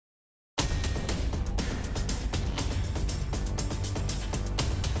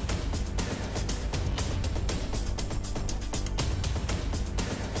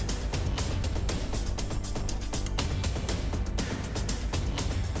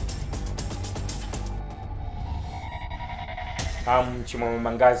I'm Chimwemwe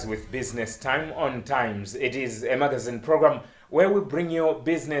Mangazi with Business Time on Times. It is a magazine program where we bring you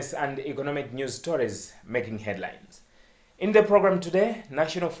business and economic news stories making headlines. In the program today,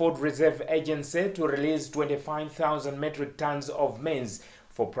 National Food Reserve Agency to release 25,000 metric tons of maize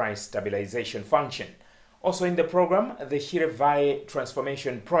for price stabilisation function. Also in the program, the Shire Valley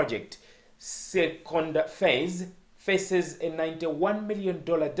Transformation Project second phase faces a $91 million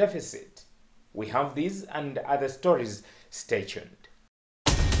deficit. We have these and other stories. Stay tuned.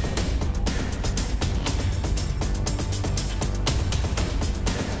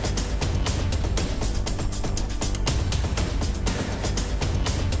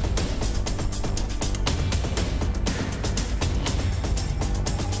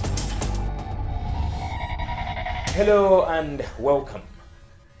 Hello and welcome.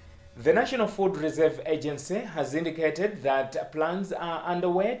 The National Food Reserve Agency has indicated that plans are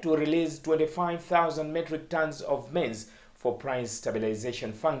underway to release 25,000 metric tons of maize for price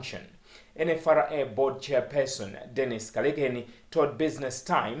stabilisation function. NFRA board chairperson Dennis Kalekeni told Business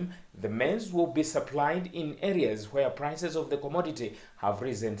Time the maize will be supplied in areas where prices of the commodity have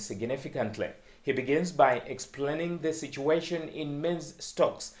risen significantly. He begins by explaining the situation in maize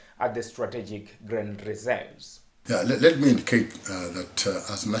stocks at the strategic grain reserves. Yeah, let me indicate that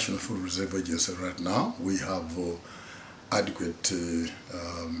as National Food Reserve Agency right now, we have adequate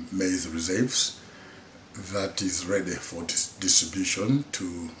maize reserves that is ready for distribution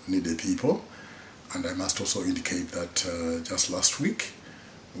to needy people. And I must also indicate that just last week,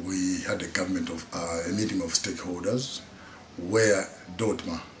 we had a meeting of stakeholders where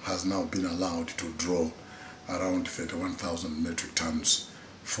DOTMA has now been allowed to draw around 31,000 metric tons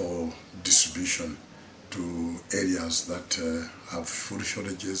for distribution to areas that have food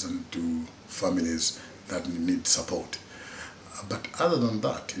shortages and to families that need support. But other than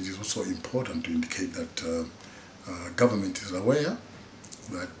that, it is also important to indicate that government is aware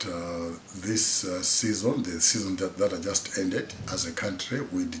that this season, the season that just ended, as a country,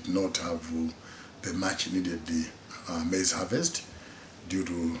 we did not have the much needed maize harvest due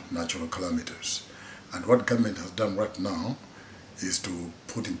to natural calamities. And what government has done right now is to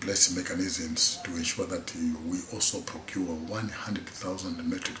put in place mechanisms to ensure that we also procure 100,000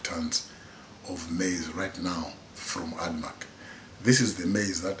 metric tons of maize right now from ADMAC. This is the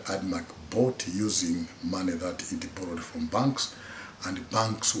maize that ADMAC bought using money that it borrowed from banks, and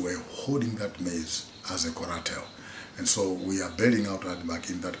banks were holding that maize as a collateral. And so we are bailing out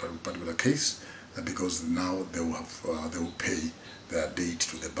ADMAC in that particular case because now they will pay their debt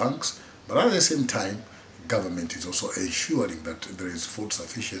to the banks. But at the same time, government is also ensuring that there is food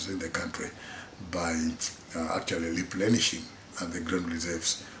sufficiency in the country by actually replenishing the grain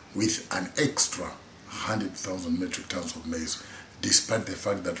reserves with an extra 100,000 metric tons of maize, despite the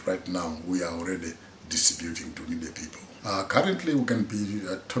fact that right now we are already distributing to needy people. Currently we can be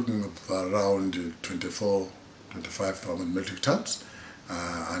talking of around 25,000 metric tons,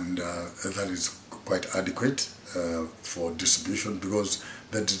 and that is quite adequate for distribution, because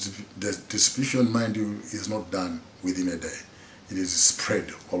the distribution, mind you, is not done within a day. It is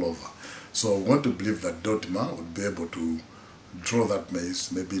spread all over. So I want to believe that DOTMA would be able to draw that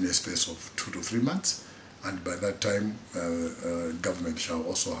maize maybe in a space of 2 to 3 months, and by that time government shall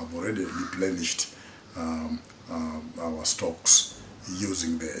also have already replenished our stocks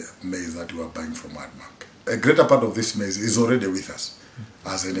using the maize that we are buying from ADMAC. A greater part of this maize is already with us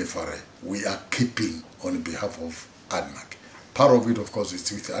as NFRA. We are keeping on behalf of ADMAC. Part of it, of course, is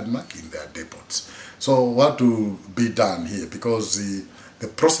with ADMAC in their depots. So what to be done here, because the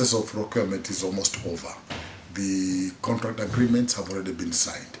process of procurement is almost over. The contract agreements have already been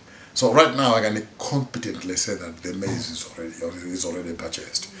signed. So right now I can competently say that the maize is already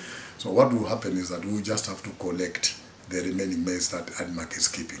purchased. So what will happen is that we will just have to collect the remaining maize that ADMAC is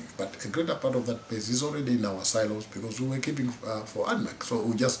keeping. But a greater part of that maize is already in our silos because we were keeping for ADMAC. So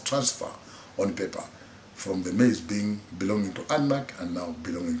we just transfer on paper from the maize belonging to ADMAC and now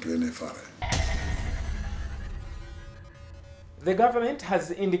belonging to NFRA. The government has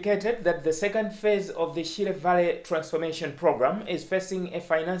indicated that the second phase of the Shire Valley Transformation Program is facing a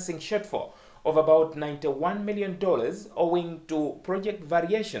financing shortfall of about $91 million owing to project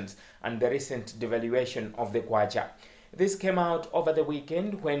variations and the recent devaluation of the kwacha. This came out over the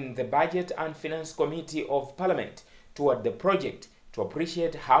weekend when the Budget and Finance Committee of Parliament toured the project to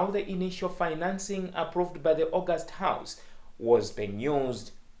appreciate how the initial financing approved by the August House was being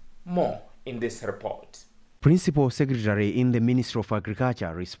used. More in this report. Principal Secretary in the Ministry of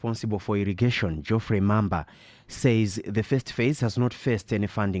Agriculture responsible for irrigation, Geoffrey Mamba, says the first phase has not faced any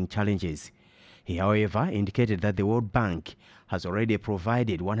funding challenges. He, however, indicated that the World Bank has already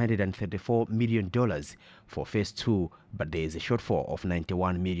provided $134 million for Phase 2, but there is a shortfall of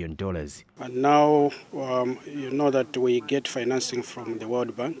 $91 million. And now, you know that we get financing from the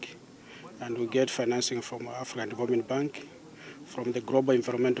World Bank, and we get financing from African Development Bank, from the Global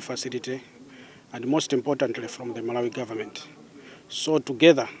Environmental Facility, and most importantly from the Malawi government. So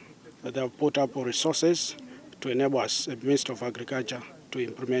together, they have put up resources to enable us, the Ministry of Agriculture, to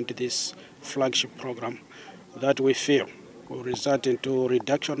implement this flagship program that we feel will result into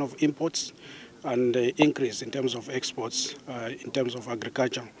reduction of imports and increase in terms of exports, in terms of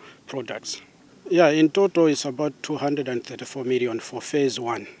agricultural products. Yeah, in total it's about 234 million for Phase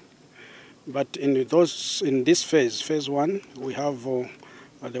 1. But in this phase 1, we have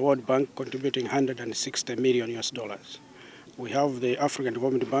the World Bank contributing $160 million. We have the African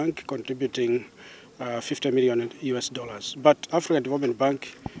Development Bank contributing $50 million. But African Development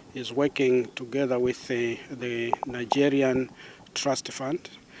Bank is working together with the Nigerian Trust Fund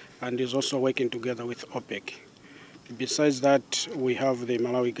and is also working together with OPEC. Besides that, we have the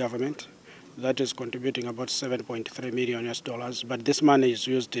Malawi government that is contributing about $7.3 million, but this money is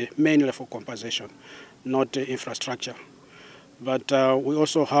used mainly for compensation, not infrastructure. But we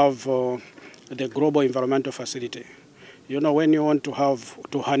also have the Global Environmental Facility. You know, when you want to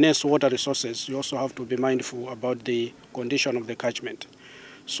harness water resources, you also have to be mindful about the condition of the catchment.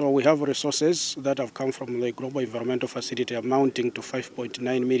 So we have resources that have come from the Global Environmental Facility amounting to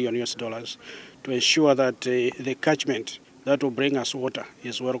 $5.9 million to ensure that the catchment that will bring us water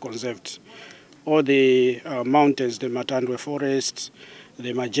is well conserved. All the mountains, the Matandwe Forest,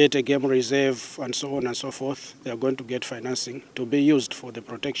 the Majete Game Reserve, and so on and so forth, they are going to get financing to be used for the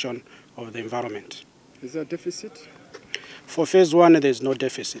protection of the environment. Is there a deficit? For Phase 1, there is no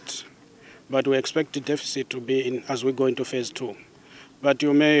deficit, but we expect the deficit to be in as we go into Phase 2. But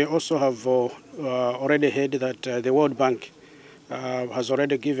you may also have already heard that the World Bank has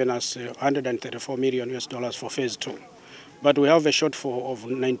already given us $134 million for Phase 2. But we have a shortfall of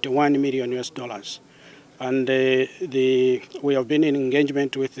 $91 million. And we have been in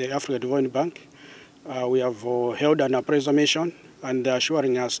engagement with the African Development Bank. We have held an appraisal mission, and they're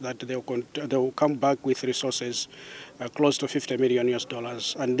assuring us that they will come back with resources close to $50 million.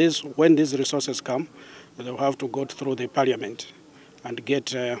 And when these resources come, they'll have to go through the parliament and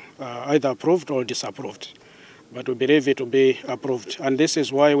get either approved or disapproved. But we believe it will be approved. And this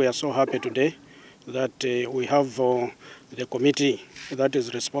is why we are so happy today that we have the committee that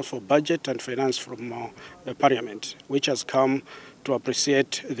is responsible for budget and finance from the parliament, which has come to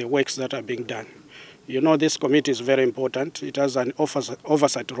appreciate the works that are being done. You know, this committee is very important. It has an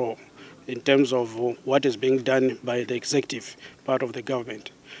oversight role in terms of what is being done by the executive part of the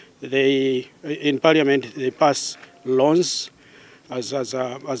government. In parliament, they pass laws as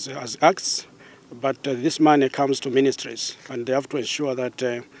acts, but this money comes to ministries, and they have to ensure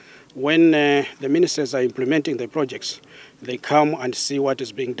that when the ministers are implementing the projects, they come and see what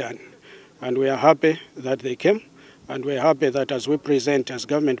is being done. And we are happy that they came, and we are happy that as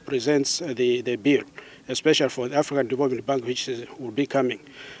government presents the bill, especially for the African Development Bank, which will be coming,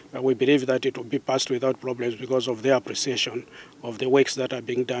 we believe that it will be passed without problems because of their appreciation of the works that are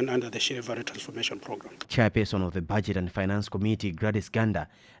being done under the Shire Valley Transformation Program. Chairperson of the Budget and Finance Committee, Gladys Ganda,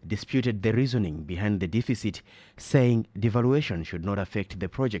 disputed the reasoning behind the deficit, saying devaluation should not affect the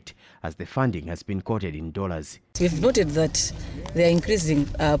project as the funding has been quoted in dollars. We've noted that they are increasing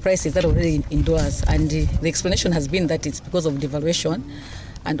prices that are already in dollars, and the explanation has been that it's because of devaluation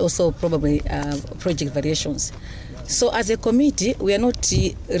and also probably project variations. So as a committee, we are not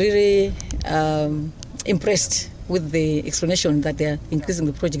really impressed with the explanation that they are increasing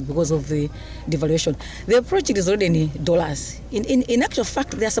the project because of the devaluation. The project is already in dollars. In actual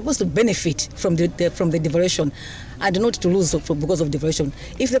fact, they are supposed to benefit from the devaluation and not to lose because of devaluation.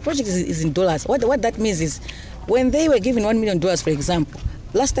 If the project is in dollars, what that means is when they were given $1 million, for example,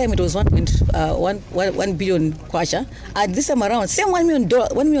 last time it was 1 billion kwacha, and this time around, same $1 million,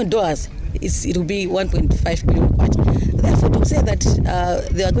 it will be 1.5 billion kwacha. Therefore, to say that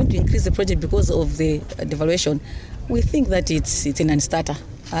they are going to increase the project because of the devaluation, we think that it's a non-starter,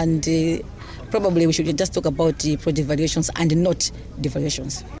 and probably we should just talk about the project variations and not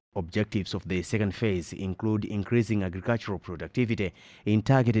devaluations. Objectives of the second phase include increasing agricultural productivity in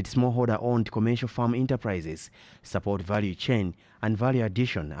targeted smallholder-owned commercial farm enterprises, support value chain, and value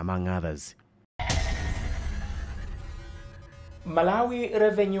addition, among others. Malawi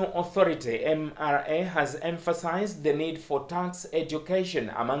Revenue Authority, MRA, has emphasized the need for tax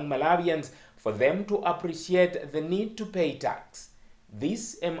education among Malawians for them to appreciate the need to pay tax.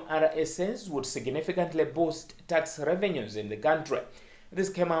 This, MRA says, would significantly boost tax revenues in the country. This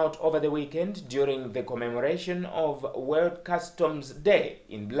came out over the weekend during the commemoration of World Customs Day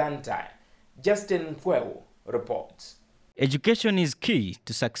in Blantyre. Justin Mfwewu reports. Education is key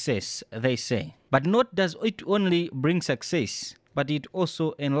to success, they say. But not does it only bring success, but it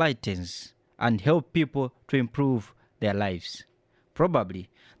also enlightens and helps people to improve their lives. Probably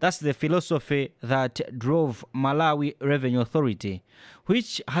that's the philosophy that drove Malawi Revenue Authority,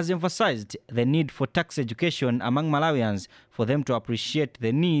 which has emphasized the need for tax education among Malawians for them to appreciate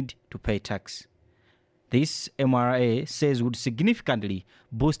the need to pay tax. This, MRA says, would significantly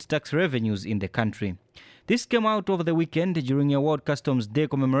boost tax revenues in the country. This came out over the weekend during a World Customs Day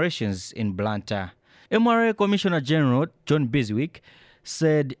commemorations in Blantyre. MRA Commissioner General John Biswick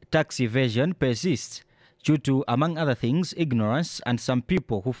said tax evasion persists due to, among other things, ignorance and some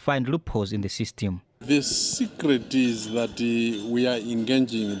people who find loopholes in the system. The secret is that we are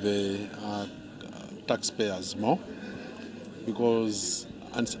engaging the taxpayers more, because,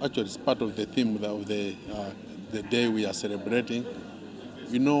 and actually it's part of the theme of the day we are celebrating.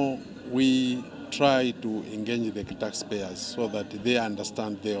 You know, we try to engage the taxpayers so that they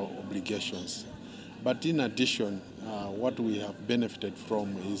understand their obligations. But in addition, what we have benefited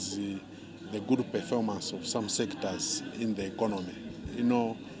from is the good performance of some sectors in the economy. You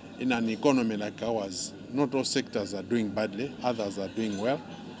know, in an economy like ours, not all sectors are doing badly, others are doing well.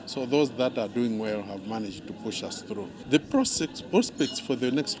 So those that are doing well have managed to push us through. The prospects for the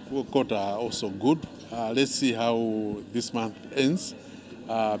next quarter are also good. Let's see how this month ends,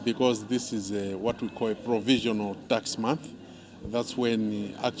 because this is what we call a provisional tax month. That's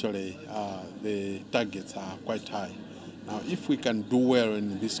when actually the targets are quite high. Now, if we can do well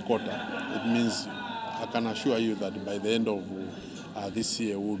in this quarter, it means I can assure you that by the end of this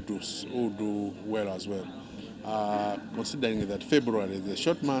year we'll do well as well. Considering that February is a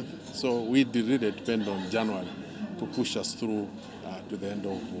short month, so we really depend on January to push us through to the end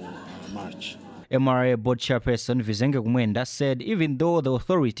of March. MRA Board Chairperson Vizenge Kumwenda said even though the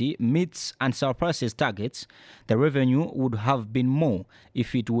authority meets and surpasses targets, the revenue would have been more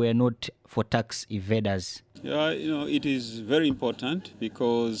if it were not for tax evaders. Yeah, you know, it is very important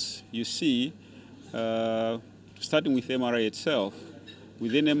because you see, starting with MRA itself,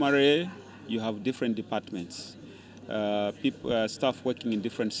 within MRA you have different departments, staff working in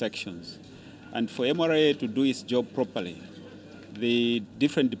different sections. And for MRA to do its job properly, the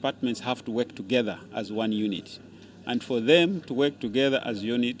different departments have to work together as one unit. And for them to work together as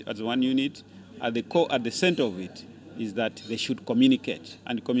one unit, at the center of it is that they should communicate.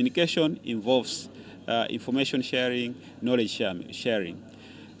 And communication involves information sharing, knowledge sharing.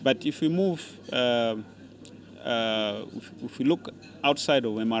 But if we move, if we look outside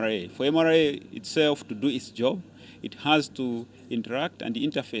of MRA, for MRA itself to do its job, it has to interact and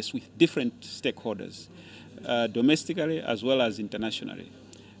interface with different stakeholders, domestically as well as internationally.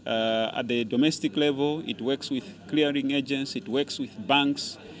 At the domestic level, it works with clearing agents, it works with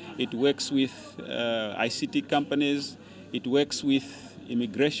banks, it works with ICT companies, it works with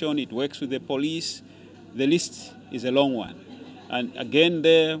immigration, it works with the police. The list is a long one. And again,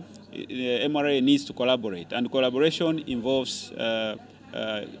 there, MRA needs to collaborate. And collaboration involves,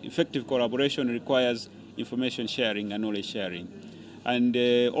 effective collaboration requires information sharing and knowledge sharing. And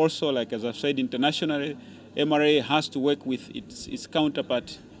also, like as I've said, internationally, MRA has to work with its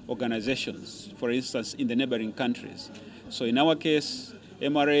counterpart organizations, for instance, in the neighboring countries. So in our case,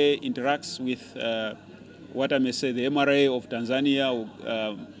 MRA interacts with what I may say the MRA of Tanzania,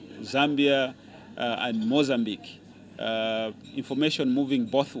 Zambia, and Mozambique. Information moving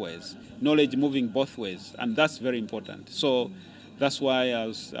both ways, knowledge moving both ways, and that's very important. So that's why I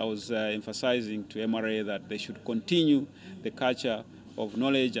was emphasizing to MRA that they should continue the culture of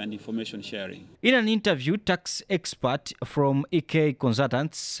knowledge and information sharing. In an interview, tax expert from EK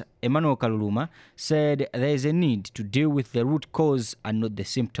Consultants, Emmanuel Kaluluma, said there is a need to deal with the root cause and not the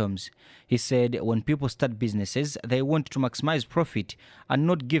symptoms. He said when people start businesses, they want to maximize profit and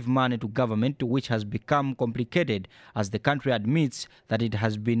not give money to government, which has become complicated as the country admits that it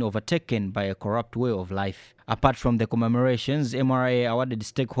has been overtaken by a corrupt way of life. Apart from the commemorations, MRA awarded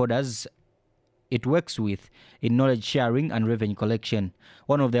stakeholders it works with in knowledge sharing and revenue collection.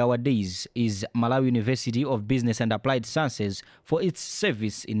 One of the awardees is Malawi University of Business and Applied Sciences for its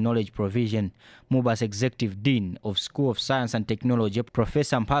service in knowledge provision. MUBA's Executive Dean of School of Science and Technology,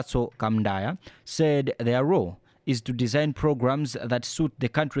 Professor Mphatso Kamdaya, said their role is to design programs that suit the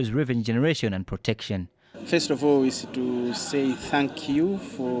country's revenue generation and protection. First of all is to say thank you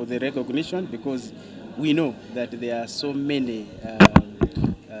for the recognition, because we know that there are so many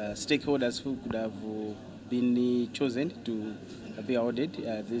stakeholders who could have been chosen to be awarded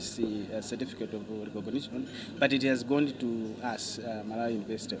this certificate of recognition, but it has gone to us, Malawi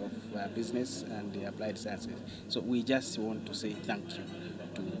University of Business and Applied Sciences. So we just want to say thank you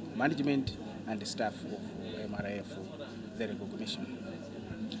to management and the staff of MRA for the recognition.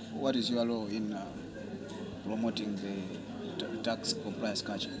 What is your role in promoting the tax compliance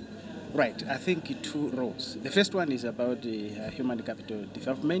culture? Right, I think two roles. The first one is about the human capital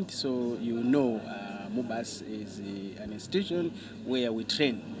development. So you know, MUBAS is an institution where we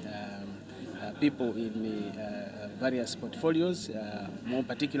train people in various portfolios. More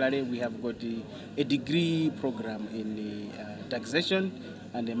particularly, we have got a degree program in taxation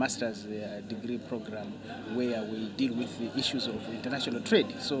and a master's degree program where we deal with the issues of international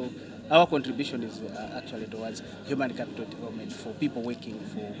trade. So our contribution is actually towards human capital development for people working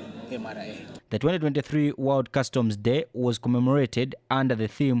for MRA. The 2023 World Customs Day was commemorated under the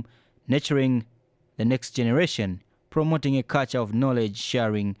theme Nurturing the Next Generation, promoting a culture of knowledge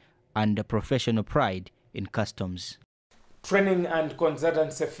sharing and professional pride in customs. Training and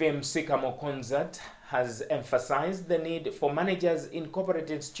consultancy firm Sycamore Consult has emphasized the need for managers in corporate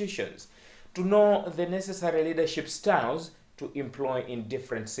institutions to know the necessary leadership styles to employ in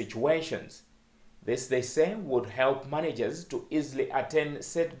different situations. This, they say, would help managers to easily attain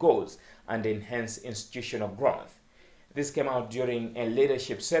set goals and enhance institutional growth. This came out during a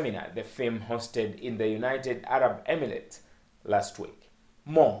leadership seminar the firm hosted in the United Arab Emirates last week.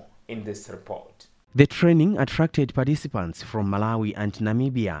 More in this report. The training attracted participants from Malawi and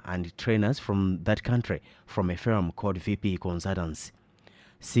Namibia and trainers from that country from a firm called VP Consultants.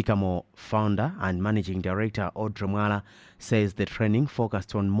 Sycamore founder and managing director Audrey Mwala says the training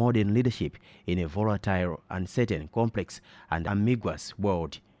focused on modern leadership in a volatile, uncertain, complex and ambiguous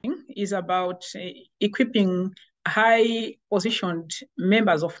world. Is about equipping high-positioned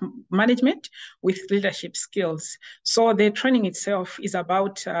members of management with leadership skills. So the training itself is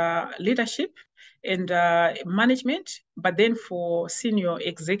about leadership and management, but then for senior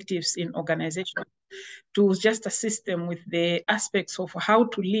executives in organizations, to just assist them with the aspects of how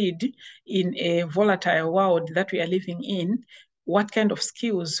to lead in a volatile world that we are living in, what kind of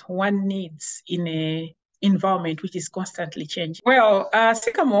skills one needs in a environment which is constantly changing. Well,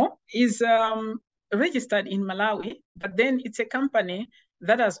 Sycamore is registered in Malawi, but then it's a company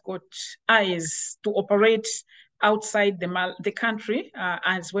that has got eyes to operate outside the country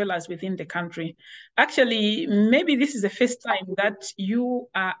as well as within the country. Actually, maybe this is the first time that you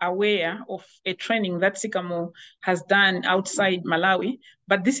are aware of a training that Sycamore has done outside Malawi,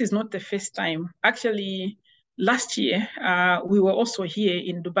 but this is not the first time. Actually, last year, we were also here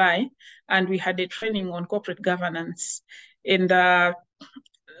in Dubai, and we had a training on corporate governance. And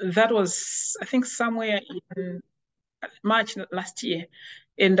that was, I think, somewhere in March last year.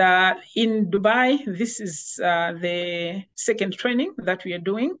 And in Dubai, this is the second training that we are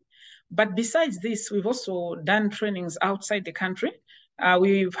doing. But besides this, we've also done trainings outside the country.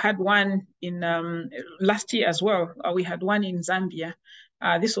 We've had one in last year as well. We had one in Zambia.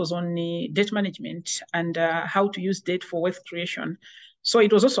 This was on the debt management and how to use debt for wealth creation. So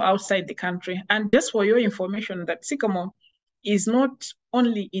it was also outside the country. And just for your information, that Sycamore is not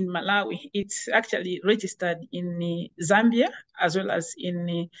only in Malawi, it's actually registered in Zambia as well as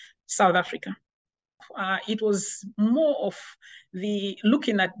in South Africa. It was more of the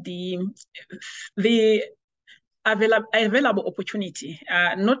looking at the available opportunity,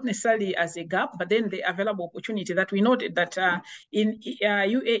 not necessarily as a gap, but then the available opportunity that we noted that in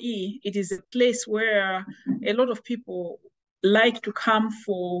UAE, it is a place where a lot of people like to come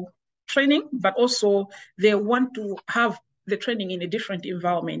for training, but also they want to have the training in a different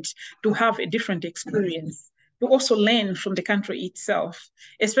environment, to have a different experience, to also learn from the country itself,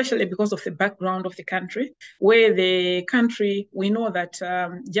 especially because of the background of the country, where the country, we know that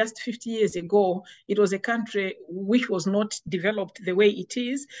just 50 years ago, it was a country which was not developed the way it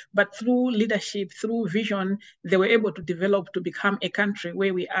is, but through leadership, through vision, they were able to develop to become a country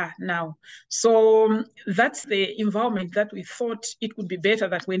where we are now. So that's the environment that we thought it would be better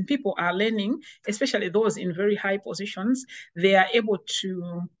that when people are learning, especially those in very high positions, they are able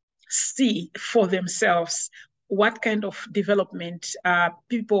to see for themselves what kind of development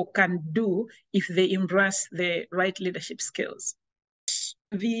people can do if they embrace the right leadership skills.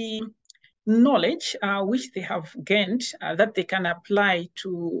 The knowledge which they have gained that they can apply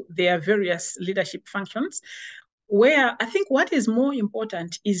to their various leadership functions, where I think what is more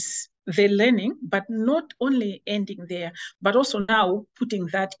important is the learning, but not only ending there, but also now putting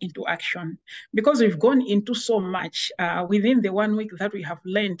that into action. Because we've gone into so much within the 1 week that we have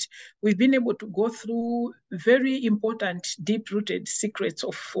learned, we've been able to go through very important, deep-rooted secrets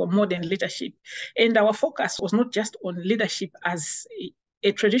of modern leadership. And our focus was not just on leadership as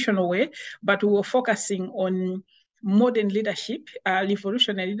a traditional way, but we were focusing on modern leadership,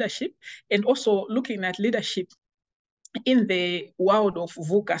 revolutionary leadership, and also looking at leadership in the world of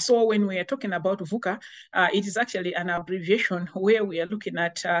VUCA. So when we are talking about VUCA, it is actually an abbreviation where we are looking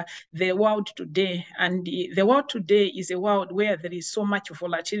at the world today. And the world today is a world where there is so much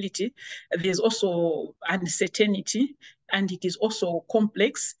volatility. There's also uncertainty, and it is also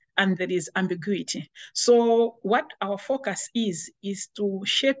complex, and there is ambiguity. So what our focus is to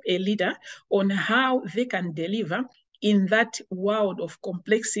shape a leader on how they can deliver in that world of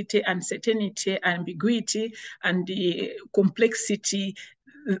complexity, uncertainty, ambiguity, and the complexity,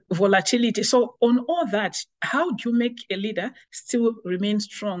 volatility. So on all that, how do you make a leader still remain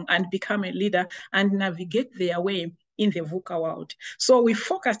strong and become a leader and navigate their way in the VUCA world? So we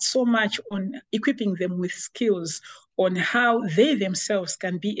focused so much on equipping them with skills on how they themselves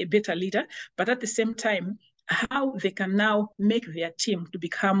can be a better leader, but at the same time, how they can now make their team to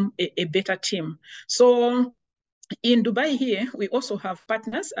become a better team. So in Dubai here, we also have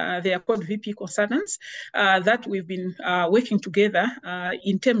partners. They are called VP consultants that we've been working together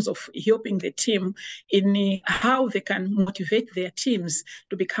in terms of helping the team in how they can motivate their teams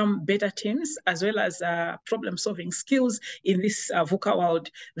to become better teams, as well as problem-solving skills in this VUCA world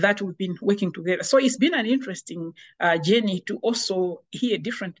that we've been working together. So it's been an interesting journey to also hear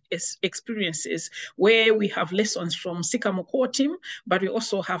different experiences where we have lessons from Sycamore core team, but we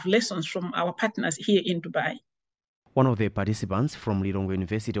also have lessons from our partners here in Dubai. One of the participants from Lilongwe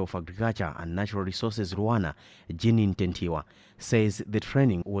University of Agriculture and Natural Resources, Rwanda, Jeanine Tentiwa, says the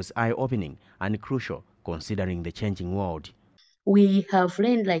training was eye-opening and crucial considering the changing world. We have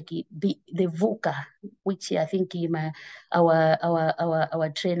learned like the VUCA, which I think our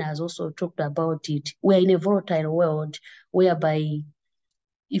trainers also talked about it. We're in a volatile world whereby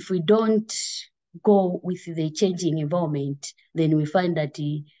if we don't go with the changing environment, then we find that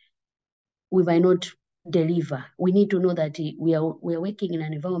we might not deliver. We need to know that we are working in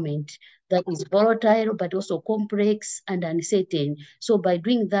an environment that is volatile, but also complex and uncertain. So by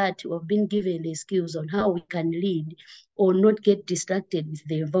doing that, we've been given the skills on how we can lead or not get distracted with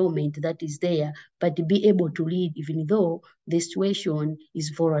the environment that is there, but to be able to lead even though the situation is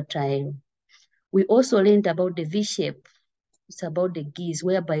volatile. We also learned about the V-shape. It's about the geese,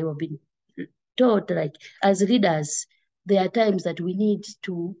 whereby we've been taught, like as leaders, there are times that we need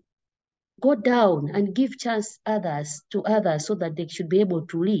to go down and give chance to others so that they should be able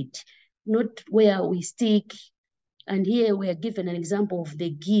to lead, not where we stick. And here we are given an example of the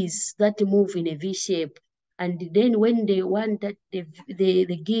geese that move in a V shape. And then when they want that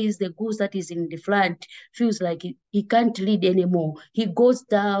the goose that is in the front feels like he can't lead anymore, he goes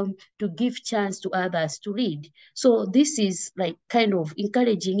down to give chance to others to lead. So this is like kind of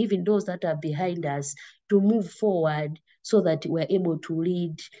encouraging even those that are behind us to move forward so that we're able to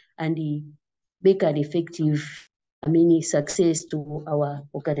lead and make an effective success to our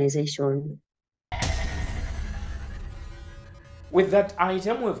organization. With that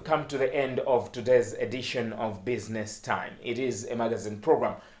item, we've come to the end of today's edition of Business Time. It is a magazine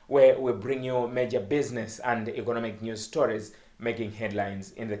program where we bring you major business and economic news stories making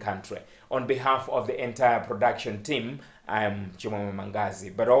headlines in the country. On behalf of the entire production team, I am Chimwemwe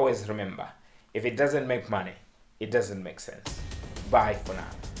Mangazi. But always remember, if it doesn't make money, it doesn't make sense. Bye for now.